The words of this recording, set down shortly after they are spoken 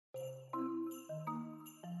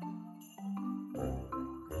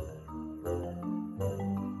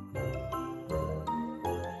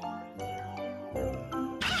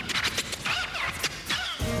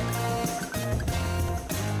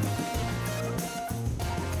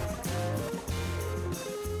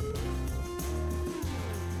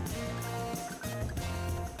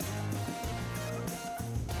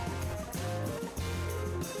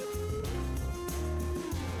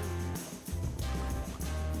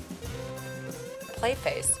Play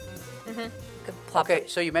face. Okay,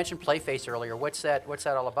 so you mentioned Playface earlier. What's that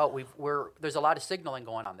all about? There's a lot of signaling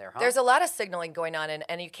going on there, huh? There's a lot of signaling going on,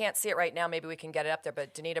 and you can't see it right now. Maybe we can get it up there,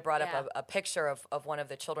 but Danita brought Yeah. up a picture of one of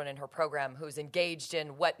the children in her program who's engaged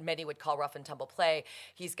in what many would call rough and tumble play.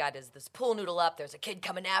 He's got this pool noodle up. There's a kid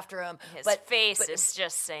coming after him. His face is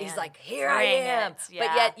just saying, he's like, here I "Bring am." it." But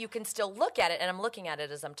Yeah. yet you can still look at it, and I'm looking at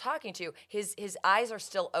it as I'm talking to you. His eyes are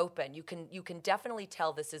still open. You can definitely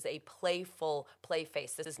tell this is a playful play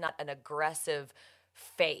face. This is not an aggressive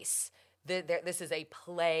face. This is a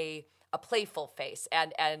playful face.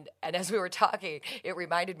 And as we were talking, it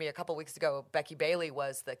reminded me a couple weeks ago, Becky Bailey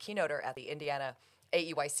was the keynoter at the Indiana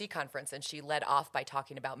AEYC conference, and she led off by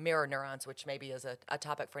talking about mirror neurons, which maybe is a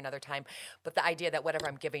topic for another time. But the idea that whatever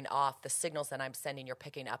I'm giving off, the signals that I'm sending, you're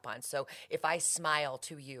picking up on. So if I smile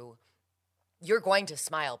to you, you're going to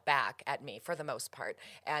smile back at me for the most part.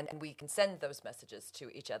 And we can send those messages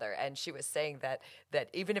to each other. And she was saying that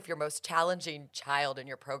even if your most challenging child in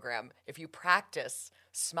your program, if you practice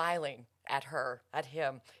smiling at her, at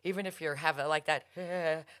him, even if you're having like that,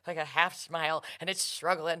 like a half smile and it's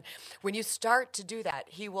struggling, when you start to do that,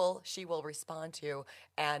 she will respond to you,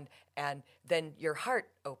 and then your heart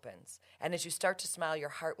opens. And as you start to smile, your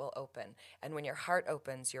heart will open. And when your heart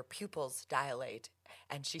opens, your pupils dilate.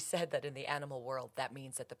 And she said that in the animal world, that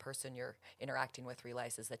means that the person you're interacting with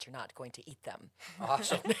realizes that you're not going to eat them.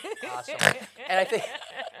 Awesome. And I think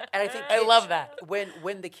I love that. When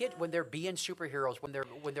they're being superheroes,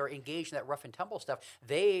 when they're engaged in that rough and tumble stuff,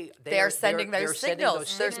 they're sending those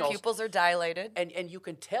signals. Their pupils are dilated. And you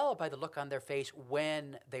can tell by the look on their face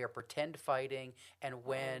when they are pretend fighting and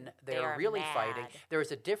when They they're are really mad. fighting.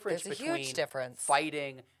 There's a difference There's a between huge difference.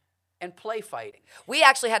 fighting and play fighting. We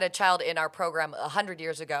actually had a child in our program 100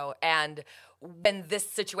 years ago, and when this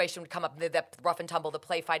situation would come up, the rough and tumble, the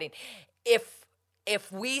play fighting,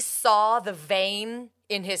 if we saw the vein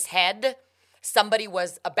in his head, somebody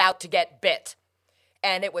was about to get bit.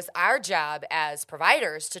 And it was our job as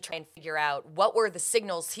providers to try and figure out what were the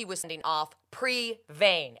signals he was sending off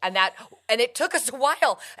pre-vein. And it took us a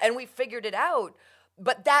while, and we figured it out.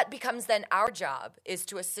 But that becomes then our job, is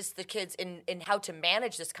to assist the kids in how to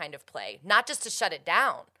manage this kind of play, not just to shut it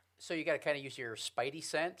down. So you got to kind of use your spidey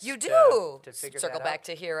sense. You do. To figure Circle that back out.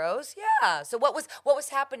 to heroes. Yeah. So what was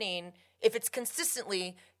happening if it's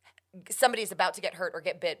consistently somebody's about to get hurt or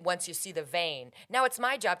get bit once you see the vein? Now it's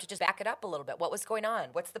my job to just back it up a little bit. What was going on?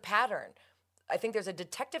 What's the pattern? I think there's a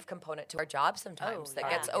detective component to our job sometimes that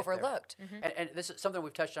gets overlooked. And this is something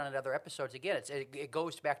we've touched on in other episodes. Again, it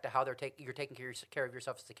goes back to how you're taking care of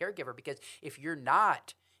yourself as a caregiver, because if you're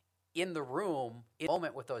not in the room, in the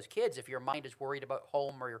moment with those kids, if your mind is worried about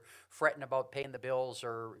home or you're fretting about paying the bills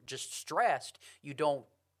or just stressed, you don't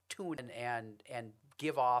tune in and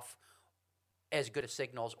give off as good as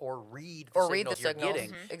signals or read the signals you're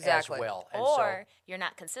getting Exactly. as well. And Or you're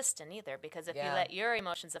not consistent either, because if you let your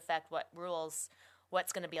emotions affect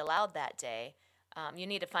what's going to be allowed that day, you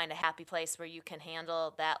need to find a happy place where you can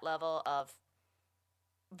handle that level of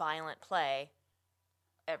violent play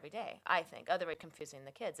every day, I think. Otherwise, confusing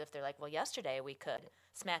the kids. If they're like, well, yesterday we could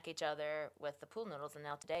smack each other with the pool noodles, and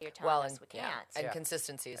now today you're telling us we can't. And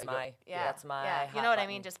consistency is that's my you hot know what I button.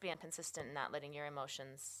 mean? Just being consistent and not letting your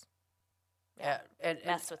emotions and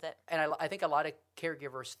mess with it. And I think a lot of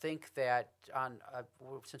caregivers think that,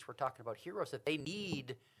 since we're talking about heroes, that they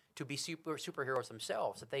need to be superheroes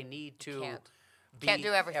themselves, that they need to Can't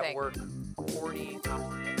do everything. at work 40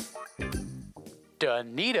 hours a day.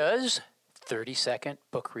 Danita's 30-second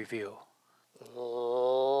book review.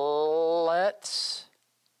 Let's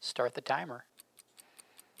start the timer.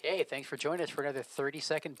 Hey, thanks for joining us for another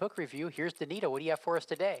 30-second book review. Here's Danita. What do you have for us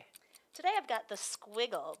today? Today I've got The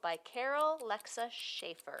Squiggle by Carol Lexa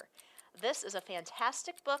Schaefer. This is a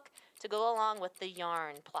fantastic book to go along with the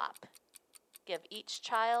yarn plop. Give each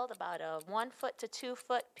child about a 1 foot to 2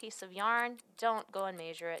 foot piece of yarn. Don't go and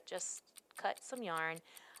measure it. Just cut some yarn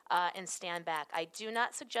and stand back. I do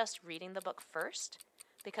not suggest reading the book first,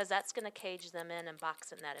 because that's going to cage them in and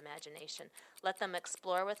box in that imagination. Let them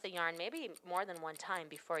explore with the yarn maybe more than one time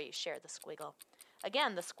before you share The Squiggle.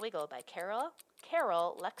 Again, The Squiggle by Carol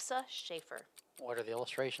Lexa Schaefer. What are the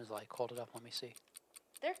illustrations like? Hold it up. Let me see.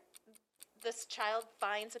 this child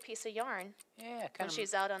finds a piece of yarn Yeah, when kind of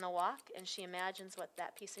she's out on a walk, and she imagines what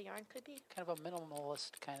that piece of yarn could be. kind of a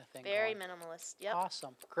minimalist kind of thing. Very going. minimalist. Yep.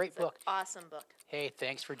 Awesome. Great It's an book. awesome book. Hey,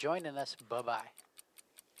 thanks for joining us. Bye-bye.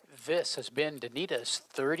 This has been Danita's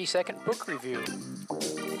 30-second book review.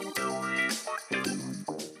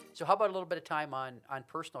 So how about a little bit of time on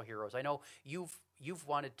personal heroes? I know you've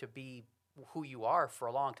wanted to be who you are for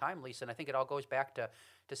a long time, Lisa, and I think it all goes back to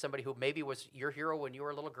somebody who maybe was your hero when you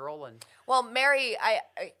were a little girl. And Well, Mary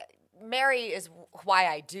is why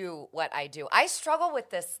I do what I do. I struggle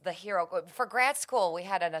with the hero. For grad school, we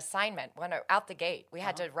had an assignment out the gate. We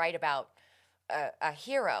had to write about a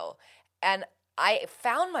hero. And I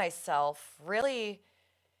found myself really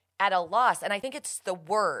at a loss. And I think it's the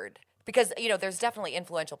word. Because, there's definitely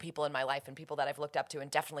influential people in my life and people that I've looked up to and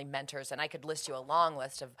definitely mentors. And I could list you a long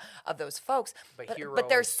list of those folks. But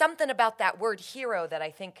there's something about that word hero that I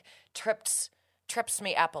think trips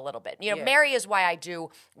me up a little bit. Mary is why I do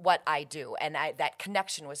what I do. And that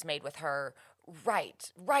connection was made with her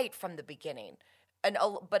right from the beginning.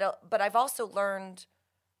 But I've also learned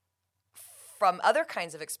from other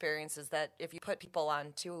kinds of experiences that if you put people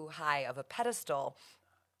on too high of a pedestal,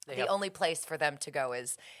 the only place for them to go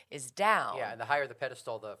is down. Yeah, and the higher the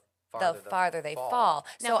pedestal, the farther they fall.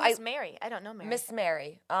 Now, who's Mary? I don't know Mary. Miss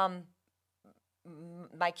Mary.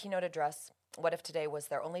 My keynote address, What If Today Was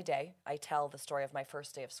Their Only Day? I tell the story of my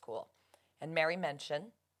first day of school. And Mary Mention,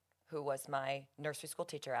 who was my nursery school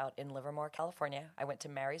teacher out in Livermore, California. I went to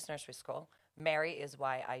Mary's nursery school. Mary is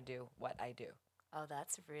why I do what I do. Oh,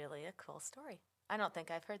 that's really a cool story. I don't think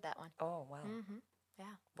I've heard that one. Oh, wow. Mm-hmm. Yeah.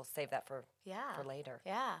 We'll save that for later.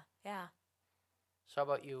 Yeah, yeah. So how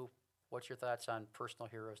about you? What's your thoughts on personal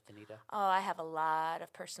heroes, Danita? Oh, I have a lot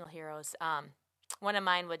of personal heroes. One of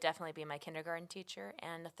mine would definitely be my kindergarten teacher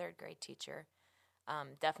and a third grade teacher.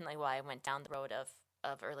 Definitely why I went down the road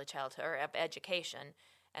of early childhood or of education,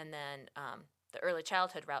 and then the early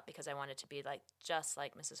childhood route because I wanted to be just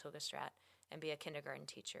like Mrs. Hugestrat and be a kindergarten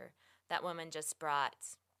teacher. That woman just brought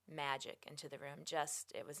magic into the room.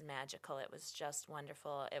 It was magical. It was just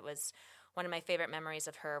wonderful. It was one of my favorite memories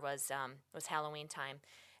of her was Halloween time,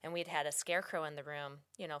 and we'd had a scarecrow in the room,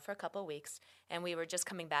 for a couple of weeks, and we were just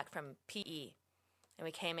coming back from PE, and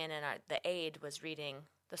we came in and the aide was reading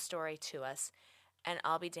the story to us, and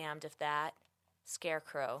I'll be damned if that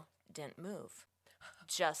scarecrow didn't move,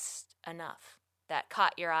 just enough that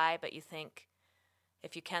caught your eye, but you think,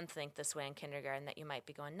 if you can think this way in kindergarten, that you might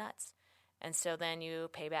be going nuts. And so then you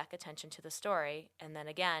pay back attention to the story, and then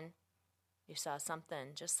again, you saw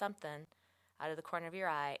just something out of the corner of your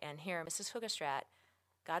eye, and here Mrs. Hugestrat,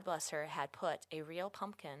 God bless her, had put a real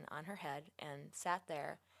pumpkin on her head and sat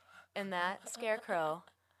there in that scarecrow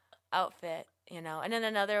outfit, And then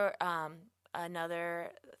another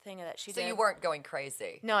thing that she did. So you weren't going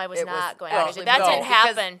crazy? No, I was not going well, crazy. That didn't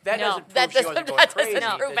happen. That no. doesn't prove she wasn't going crazy.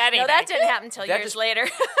 No, that didn't happen until years later.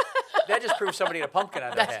 That just proves somebody had a pumpkin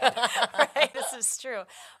on their head. Right, this is true.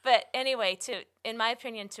 But anyway, in my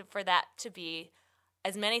opinion, for that to be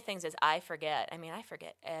as many things as I forget. I mean, I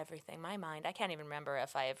forget everything. My mind, I can't even remember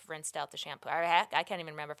if I've rinsed out the shampoo. I can't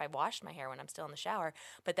even remember if I washed my hair when I'm still in the shower.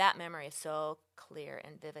 But that memory is so clear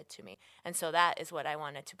and vivid to me. And so that is what I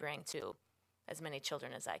wanted to bring to as many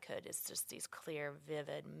children as I could, is just these clear,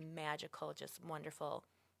 vivid, magical, just wonderful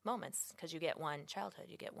moments. Because you get one childhood,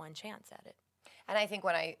 you get one chance at it. And I think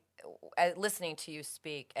when listening to you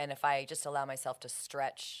speak, and if I just allow myself to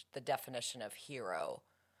stretch the definition of hero,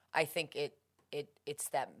 I think it's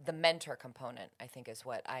that the mentor component, I think, is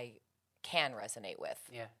what I can resonate with.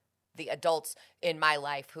 Yeah. The adults in my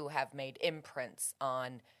life who have made imprints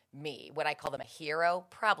on me. Would I call them a hero?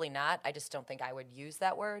 Probably not. I just don't think I would use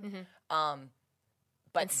that word. Mm-hmm.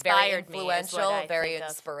 But Inspired very influential, me is what I very think of.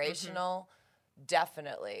 inspirational,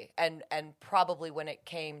 definitely. And probably when it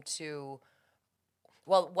came to,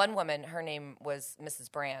 well, one woman, her name was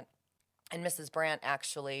Mrs. Brandt. And Mrs. Brandt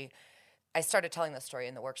actually, I started telling this story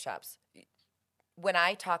in the workshops. When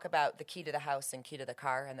I talk about the key to the house and key to the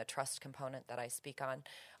car and the trust component that I speak on,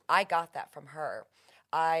 I got that from her.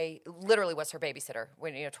 I literally was her babysitter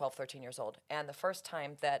when 12, 13 years old. And the first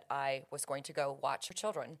time that I was going to go watch her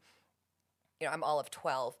children, I'm all of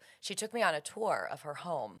 12, she took me on a tour of her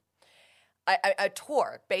home. A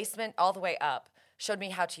tour, basement all the way up, showed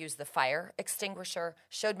me how to use the fire extinguisher,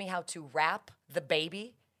 showed me how to wrap the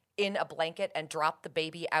baby in a blanket and drop the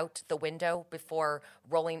baby out the window before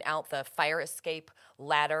rolling out the fire escape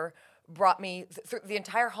ladder, brought me through the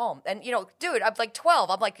entire home. And, dude, I'm like 12.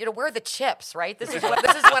 I'm like, where are the chips, right? This is what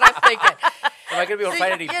I'm thinking. Am I going to be able to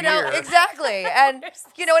find any beer? Exactly. And,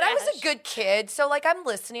 and I was a good kid. So, like, I'm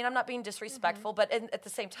listening. I'm not being disrespectful. But at the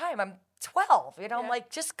same time, I'm 12. I'm like,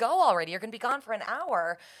 just go already. You're going to be gone for an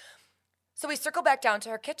hour. So we circle back down to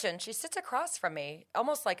her kitchen. She sits across from me,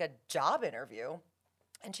 almost like a job interview.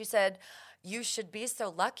 And she said, you should be so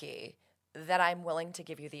lucky that I'm willing to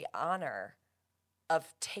give you the honor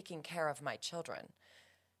of taking care of my children.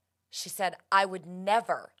 She said, I would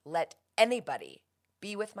never let anybody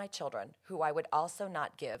be with my children who I would also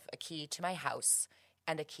not give a key to my house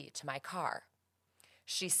and a key to my car.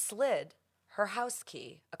 She slid her house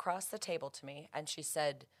key across the table to me, and she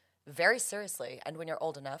said, very seriously, and when you're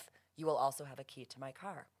old enough, you will also have a key to my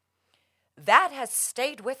car. That has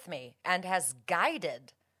stayed with me and has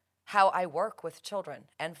guided how I work with children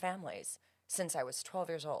and families since I was 12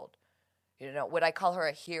 years old. Would I call her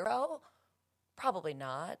a hero? Probably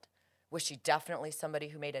not. Was she definitely somebody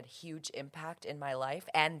who made a huge impact in my life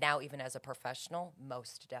and now even as a professional?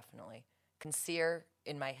 Most definitely. Can see her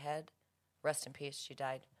in my head. Rest in peace. She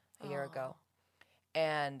died a year ago.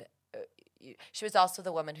 And she was also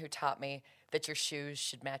the woman who taught me that your shoes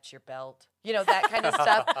should match your belt. That kind of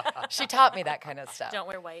stuff. She taught me that kind of stuff. Don't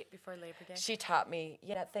wear white before Labor Day. She taught me,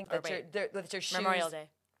 think that your shoes... Memorial Day.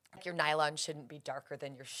 Your nylon shouldn't be darker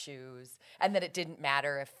than your shoes, and that it didn't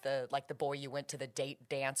matter if the boy you went to the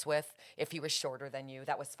dance with, if he was shorter than you,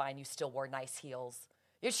 that was fine. You still wore nice heels.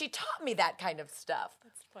 She taught me that kind of stuff.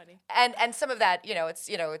 That's funny. And some of that,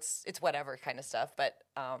 it's whatever kind of stuff. But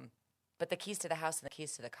the keys to the house and the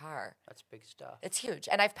keys to the car, that's big stuff. It's huge,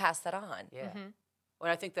 and I've passed that on. Yeah.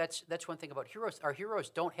 Well, I think that's one thing about heroes. Our heroes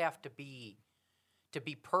don't have to be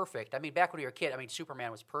perfect. I mean, back when we were a kid,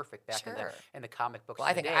 Superman was perfect back in the comic books. Well,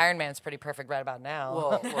 I think Iron Man's pretty perfect right about now.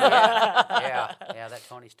 Well, yeah, that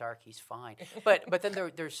Tony Stark, he's fine. But then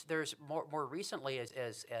there's more recently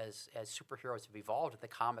as superheroes have evolved in the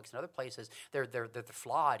comics and other places, they're the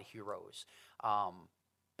flawed heroes.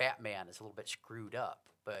 Batman is a little bit screwed up,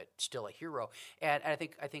 but still a hero. And I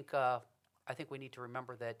think we need to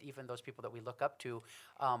remember that even those people that we look up to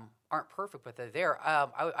aren't perfect, but they're there.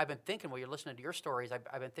 I've been thinking, while you're listening to your stories,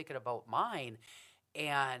 I've been thinking about mine,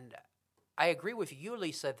 and I agree with you,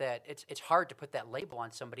 Lisa, that it's hard to put that label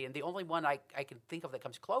on somebody. And the only one I can think of that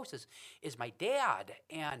comes close is my dad,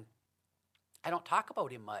 and I don't talk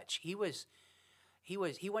about him much. He went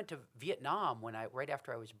to Vietnam right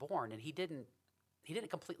after I was born, and he didn't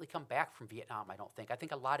completely come back from Vietnam, I don't think. I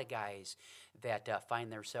think a lot of guys that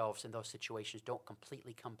find themselves in those situations don't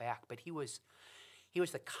completely come back. But he was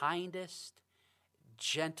the kindest,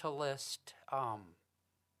 gentlest,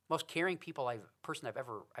 most caring person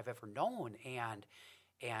I've ever known. And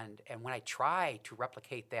when I try to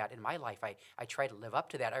replicate that in my life, I try to live up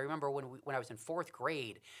to that. I remember when I was in fourth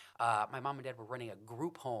grade, my mom and dad were running a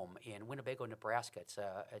group home in Winnebago, Nebraska. It's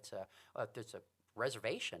a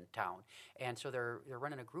reservation town, and so they're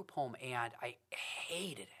running a group home, and I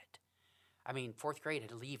hated it. Fourth grade, I had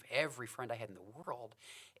to leave every friend I had in the world,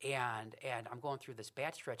 and I'm going through this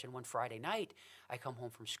bad stretch, and one Friday night, I come home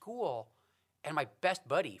from school, and my best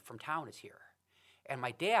buddy from town is here. And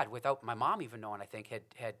my dad, without my mom even knowing, I think, had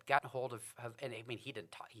gotten a hold of and he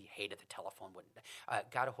didn't talk, he hated the telephone,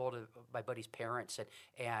 got a hold of my buddy's parents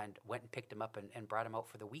and went and picked him up and brought him out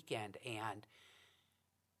for the weekend. And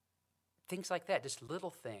things like that, just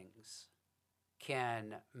little things,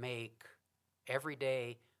 can make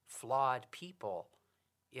everyday flawed people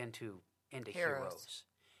into heroes.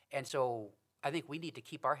 And so I think we need to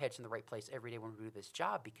keep our heads in the right place every day when we do this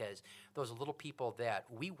job, because those little people that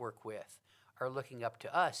we work with are looking up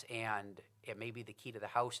to us, and it may be the key to the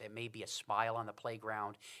house, it may be a smile on the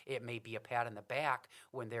playground, it may be a pat on the back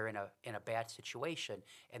when they're in a bad situation,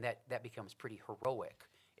 and that becomes pretty heroic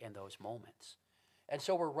in those moments. And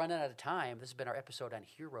so we're running out of time. This has been our episode on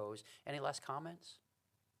heroes. Any last comments?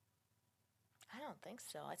 I don't think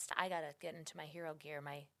so. I got to get into my hero gear.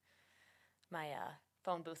 My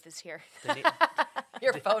phone booth is here.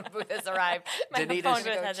 Your phone booth has arrived. My phone booth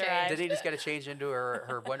has arrived. Danita's got to change into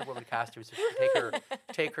her Wonder Woman costume so she can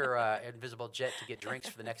take her invisible jet to get drinks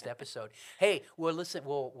for the next episode. Hey, we'll listen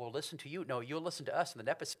to you. No, you'll listen to us in the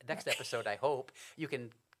next episode, I hope. You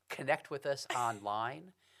can connect with us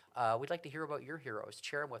online. We'd like to hear about your heroes.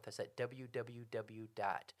 Share them with us at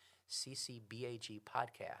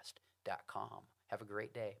www.ccbagpodcast.com. Have a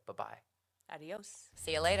great day. Bye-bye. Adios.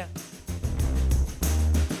 See you later.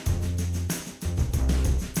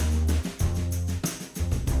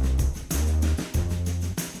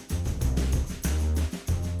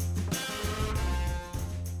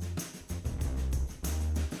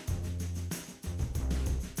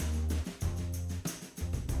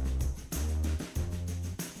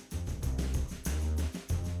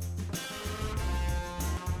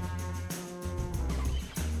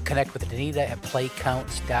 Connect with Anita at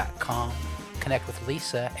playcounts.com. Connect with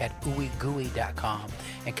Lisa at ooigooey.com.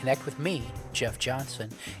 And connect with me, Jeff Johnson,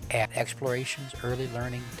 at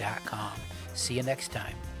explorationsEarlyLearning.com. See you next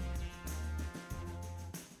time.